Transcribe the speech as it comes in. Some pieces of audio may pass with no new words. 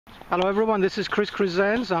Hello everyone, this is Chris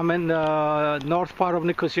Crescens. I'm in the north part of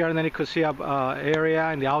Nicosia, in the Nicosia area,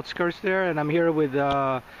 in the outskirts there, and I'm here with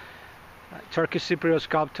Turkish Cypriot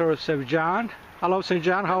Sculptor Sevcan. Hello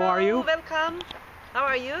Sevcan, how are you? Welcome. How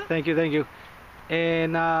are you? Thank you, thank you.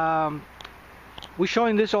 And we're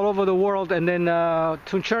showing this all over the world, and then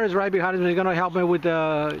Tuncer is right behind us. He's going to help me with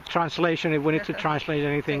the translation if we need to translate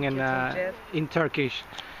anything in Turkish.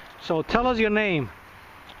 So tell us your name.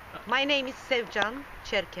 My name is Sevcan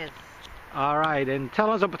Cerkez. All right, and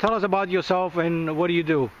tell us about yourself and what do you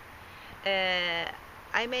do?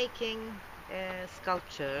 I'm making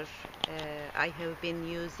sculpture. I have been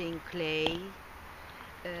using clay.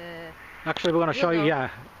 Actually, we're going to show you. Yeah.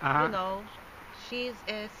 You know, she's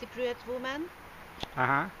a Cypriot woman.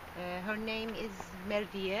 Her name is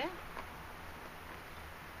Merdiye.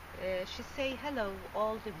 She say hello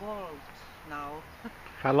all the world now.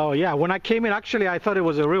 Hello, yeah. When I came in, actually, I thought it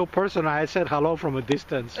was a real person. I said hello from a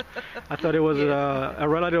distance. I thought it was Yes. a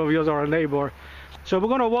relative of yours or a neighbor. So we're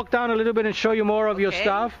going to walk down a little bit and show you more of your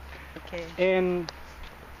stuff. Okay. And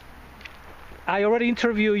I already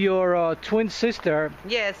interviewed your twin sister,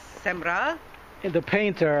 Yes, Semra. the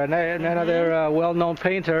painter, and another well-known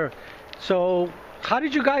painter. So how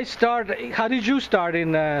did you guys start? How did you start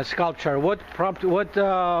in sculpture? What prompted you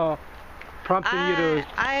to?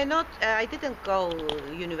 I didn't go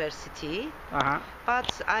university,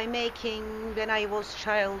 but I making when I was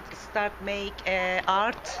child start make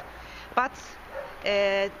art. But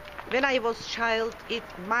when I was child,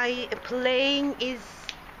 my playing is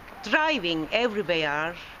driving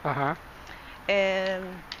everywhere. I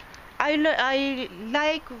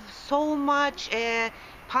like so much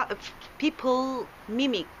people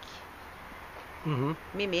mimics.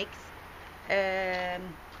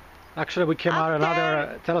 Actually, we came out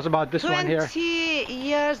another. Tell us about this one here. 20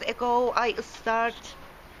 years ago, I start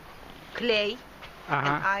clay, and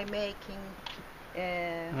I making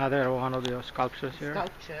Another one of your sculptures here.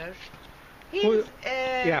 Sculpture.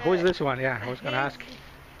 Who is this one? Yeah, I was going to ask.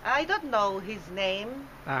 I don't know his name.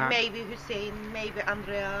 Maybe Hussein, maybe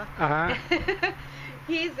Andrea.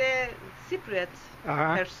 He's a Cypriot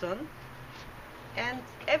person. And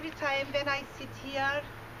every time when I sit here,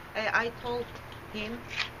 I told him.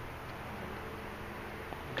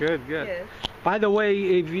 Good. Yes. By the way,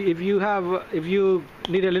 if you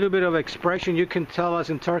need a little bit of expression, you can tell us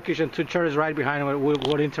in Turkish, and Tuncer is right behind him.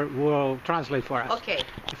 Will translate for us. Okay.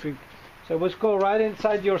 So let's go right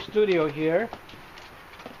inside your studio here.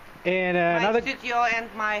 And my studio and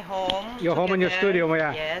my home. Your home and your studio,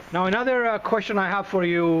 yeah. Yes. Now another question I have for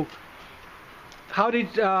you: how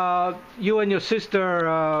did you and your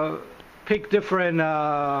sister pick different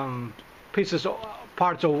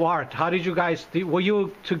parts of art? How did you guys? Were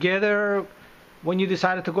you together when you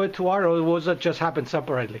decided to go into art, or was it just happen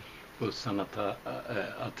separately? Bu sanata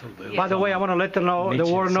atıldığı By the way, I want to let the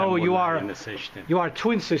world know you are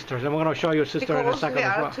twin sisters, and we're going to show your sister in a second we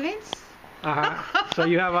as are well. twins. So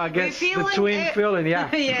you have, I guess, the twin feeling, yeah.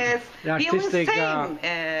 Yes. The artistic. Feeling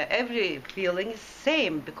same. Every feeling is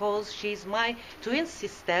same because she's my twin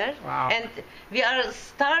sister, and we are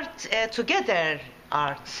start together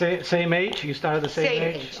art. Same age? You started the same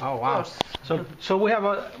age? Oh wow! Of course. So we have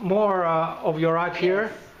more of your art here.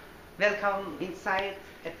 Welcome inside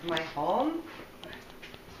at my home.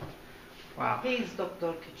 Wow. He is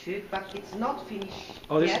Dr. Küçük, but it's not finished.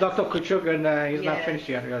 Oh, this yet. is Dr. Küçük, and he's not finished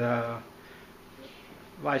yet. You're the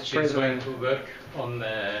vice She's president. going to work on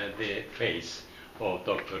the face of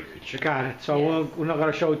Dr. Küçük. Got it. So we're not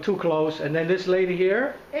going to show it too close. And then this lady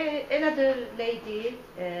here. Another lady,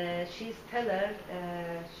 she's teller.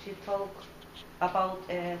 She talk about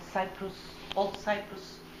Cyprus, old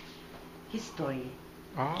Cyprus history.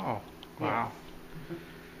 Oh, wow.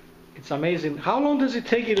 It's amazing. How long does it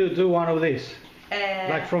take you to do one of these?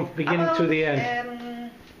 Like from beginning to the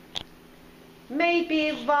end?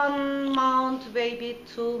 Maybe 1 month, maybe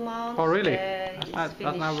 2 months. Oh, really? That's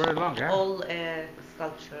not very long, yeah? All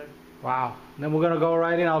sculpture. Wow. Then we're going to go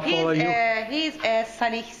right in. I'll follow you. He's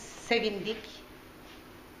Salih Sevindik.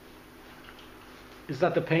 Is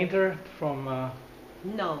that the painter from...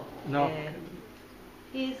 No. No.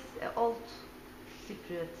 He's old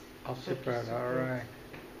Cypriot. Old Cypriot, all right.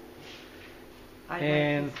 I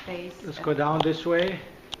And like his face. let's go down this way.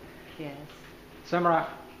 Yes. Samra,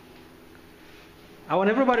 I want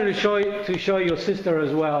everybody to show your sister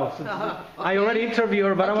as well. I already interviewed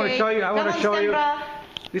her, but I want to show you. I want to show you.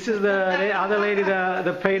 This is the other lady,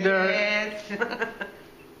 the painter. Yes.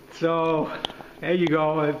 So there you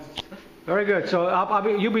go. It's very good. So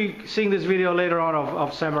you'll be seeing this video later on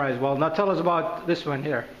of Samurai as well. Now tell us about this one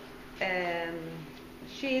here.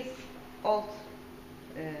 She's old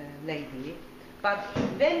lady. But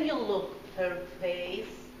when you look her face,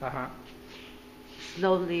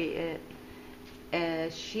 slowly,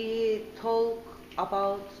 she talk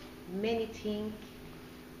about many things,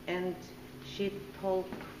 and she talk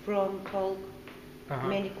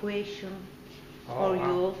many questions for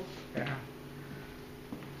you. Yeah.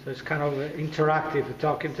 So it's kind of interactive,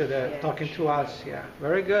 talking to us. Yeah,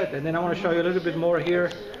 very good. And then I want to show you a little bit more here.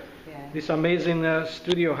 Yeah. This amazing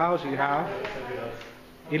studio house you have.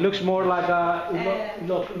 It looks more like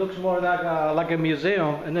like a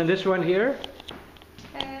museum. And then this one here.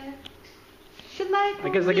 She like I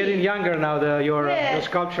guess they're getting younger now. Your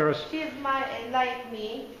sculptures. She's like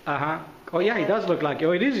me. Oh yeah, it does look like you.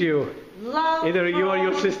 Oh, it is you. Love Either you or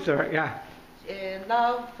your sister. Yeah.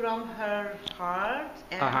 Love from her heart,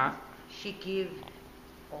 and she give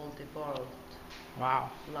all the world. Wow.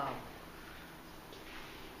 Love.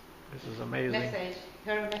 This is amazing.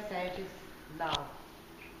 Her message is love.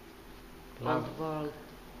 Love. All the world.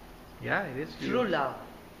 Yeah, it is you. True love.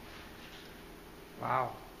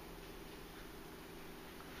 Wow.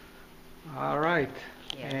 All right.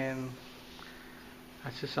 Yes. And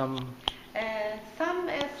I see some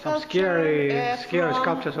scary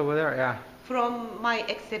sculptures over there. Yeah. From my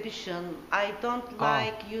exhibition, I don't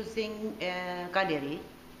like using gallery.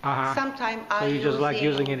 Sometimes so you just like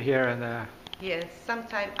using it here and there. Yes.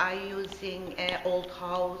 Sometimes I using old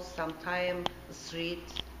house. Sometimes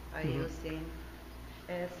street. I using.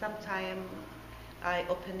 Sometimes I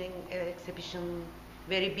opening exhibition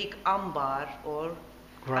very big ambar or.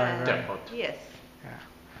 Right. Depot. Yes. Yeah.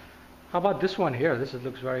 How about this one here? This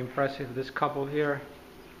looks very impressive. This couple here.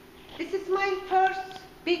 This is my first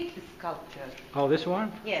big sculpture. Oh, this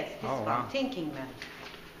one? Yes, this one. Wow. Thinking Man.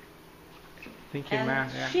 Thinking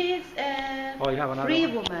Man. Yeah. She's you have another free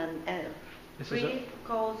one. woman. This is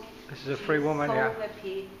a free she's woman. so Yeah.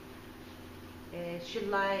 happy. She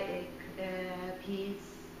like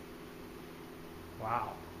peace.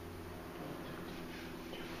 Wow.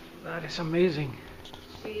 That is amazing.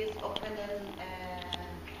 She is opening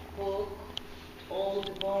book all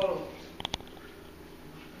the world.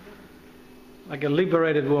 Like a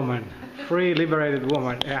liberated woman, free liberated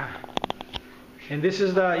woman. Yeah. And this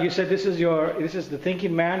is you said this is the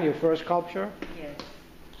Thinking Man, your first sculpture? Yes.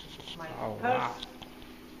 This is my Wow. first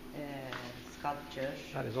sculpture.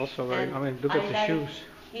 That is also very, And look at the like shoes.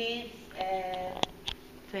 His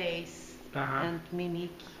face and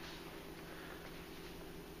mimic.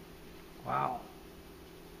 Wow.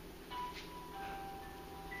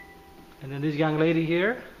 And then this young lady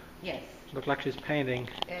here? Yes. Look like she's painting.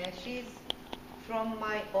 She's from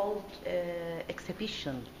my old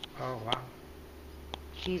exhibition. Oh, wow.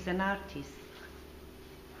 She's an artist.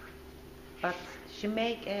 But she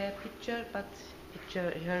make a picture, but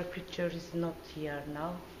her picture is not here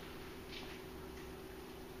now.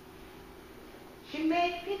 She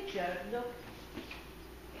made picture, look.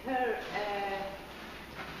 Her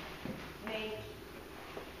made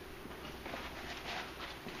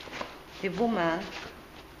a woman,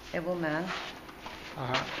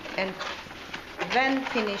 and when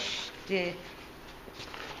finished the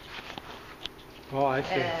I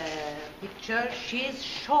see. picture, she is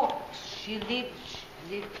shocked. She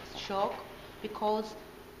lived shocked because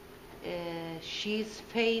she's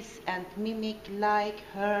face and mimic like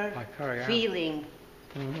her yeah. feeling.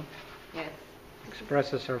 Yes.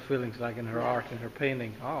 Expresses her feelings like in her art, in her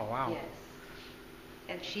painting. Oh, wow. Yes.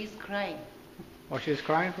 And she's crying. Oh, she's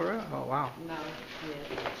crying for her? Oh, wow. Now, yes.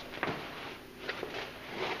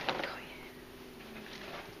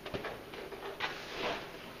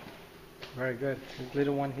 Very good. This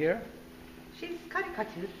little one here? She's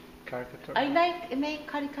caricature. Caricature. I like make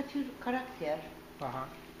caricature character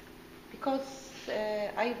because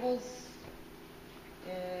I was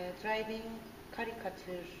driving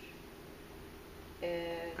caricature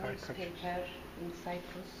newspaper in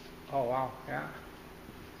Cyprus. Oh, wow. Yeah.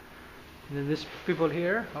 And then this people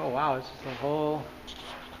here. Oh, wow. This is the whole.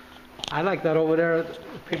 I like that over there.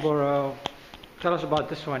 People tell us about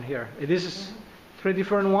this one here. This is 3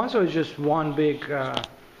 different ones, or is just one big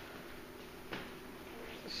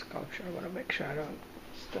sculpture? I want to make sure I don't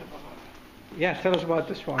step on. Yeah, tell us about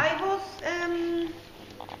this one. I was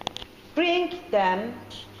bring them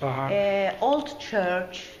old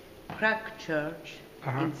church, crack church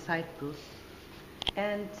in Cyprus,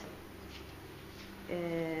 and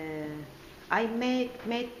I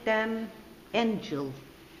made them angel.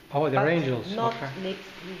 Oh, they're angels. Not next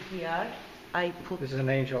here. I put. This is an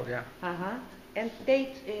angel, yeah. And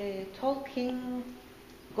they talking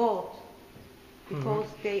God because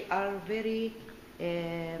they are very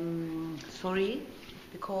sorry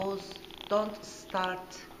because don't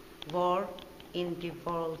start war in the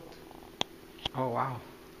world. Oh wow.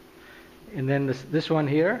 And then this one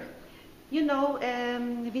here? You know,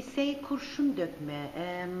 we say kurşun dökme.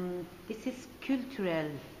 This is cultural.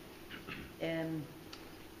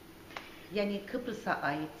 Yani Kıbrıs'a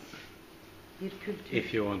ait bir kültür.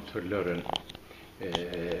 If you want to learn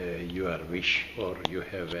your wish or you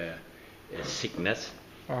have a sickness,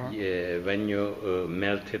 when you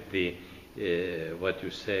melted the what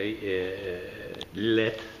you say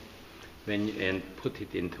lead and put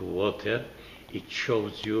it into water, it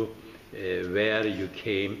shows you where you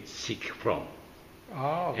came sick from.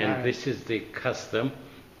 Oh, and right. This is the custom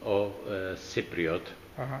of Cypriot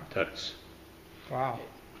Turks. Wow.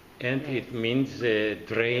 And it means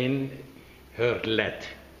drain her lead.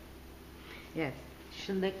 Yes.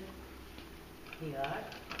 She look here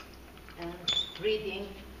and reading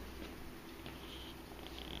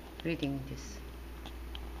this.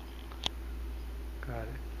 Got it.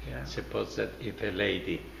 Yeah. Suppose that if a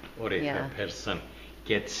lady or if a person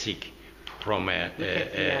gets sick from an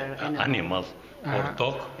animal or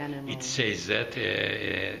dog, it says that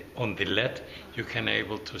on the lead you can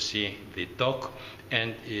able to see the dog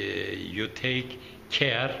and you take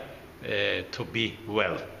care to be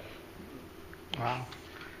well. Wow.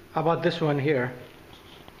 How about this one here?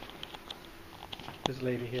 This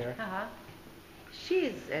lady here. She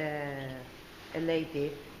is a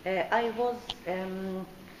lady. I was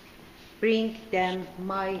bring them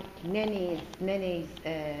my nanny's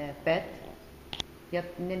bed.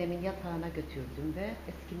 Nenemin yatağına götürdüm ve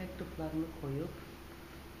eski mektuplarımı koyup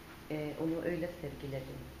onu öyle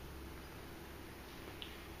sergiledim.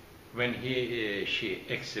 When she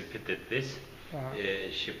exhibited this,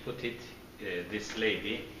 she put it this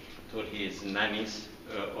lady to his nanny's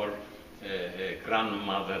or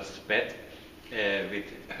grandmother's bed with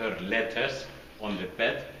her letters on the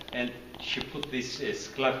bed, and she put this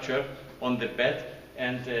sculpture on the bed,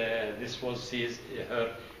 and this was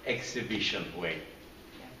her exhibition way.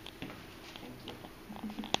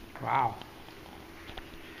 Wow.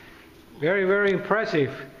 Very, very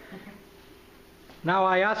impressive. Now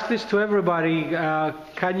I ask this to everybody.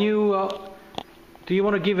 Do you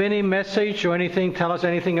want to give any message or anything? Tell us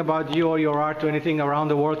anything about you or your art or anything around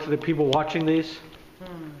the world to the people watching this?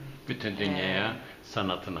 Bütün dünyaya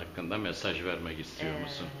sanatın hakkında mesaj vermek istiyor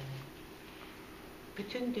musun?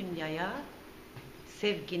 Bütün dünyaya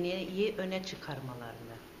sevgini öne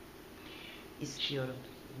çıkarmalarını istiyorum.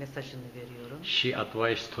 Mesajını veriyorum. She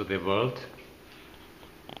advised to the world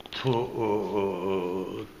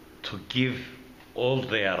to give all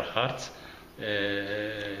their hearts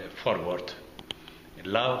forward.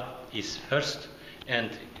 Love is first, and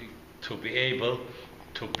to be able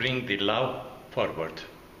to bring the love forward.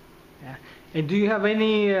 Yeah. And do you have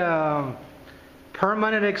any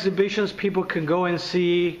permanent exhibitions people can go and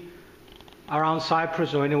see around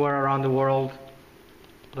Cyprus or anywhere around the world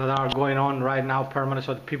that are going on right now, permanent,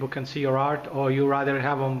 so that people can see your art, or you rather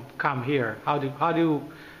have them come here? How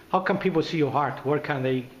can people see your art? Where can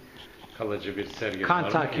they Kalıcı bir sergi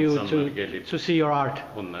contact you to see your art?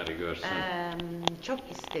 Bunları görsün. Çok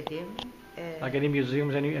istedim. Like any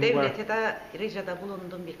museums, anywhere? Devlete de ricada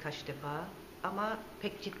bulundum birkaç defa ama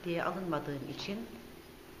pek ciddiye alınmadığım için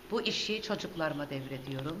bu işi çocuklarıma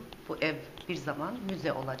devrediyorum. Bu ev bir zaman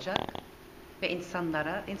müze olacak ve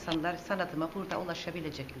insanlar sanatıma burada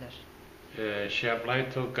ulaşabilecekler. She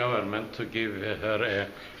applied to government to give her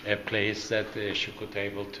a place that she could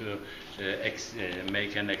able to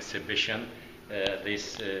make an exhibition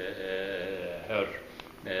her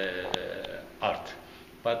art,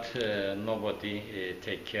 but nobody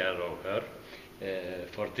take care of her.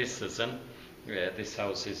 For this season, this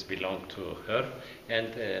house is belong to her,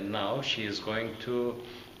 and now she is going to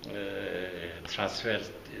transfer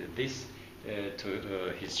this to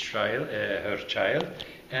her child,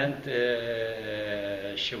 and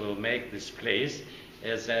she will make this place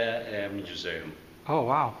as a museum. Oh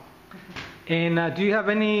wow! And do you have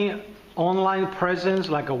any online presence,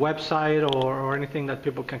 like a website or anything that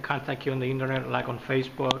people can contact you on the internet, like on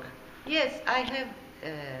Facebook? Yes, I have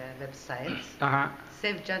websites.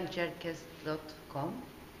 Sevcancerkez.com.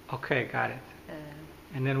 Okay, got it.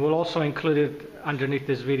 And then we'll also include it underneath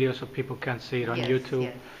this video so people can see it on YouTube.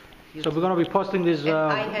 Yes. So we're going to be posting this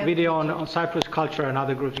video on Cyprus culture and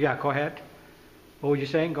other groups. Yeah, go ahead. What were you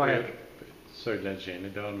saying? Go ahead.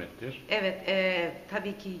 Söyleyeceğini devam ettir. Evet,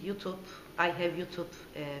 tabii ki YouTube. I have YouTube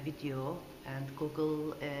video and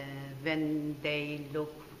Google. When they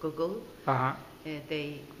look Google,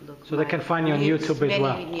 they look. So they can find you on YouTube as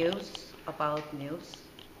well. Many news about news.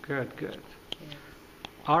 Good. Yes.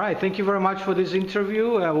 All right, thank you very much for this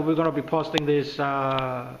interview. We're going to be posting this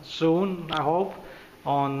soon, I hope.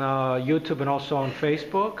 on YouTube and also on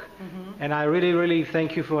Facebook. And I really, really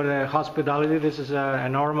thank you for the hospitality. This is an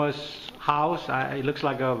enormous house. It looks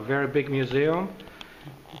like a very big museum.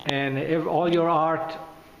 And all your art,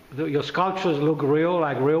 your sculptures look real,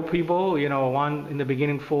 like real people. You know, one in the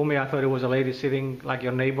beginning fooled me. I thought it was a lady sitting like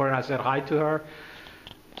your neighbor, and I said hi to her.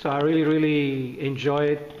 So I really, really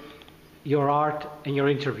enjoyed your art and your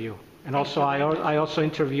interview. And also, I also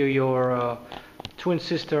interviewed your twin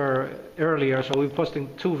sister earlier, so we're posting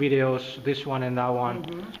 2 videos, this one and that one,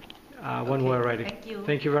 when we're ready. Thank you.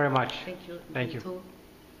 Thank you very much. Thank you. Thank you. Too.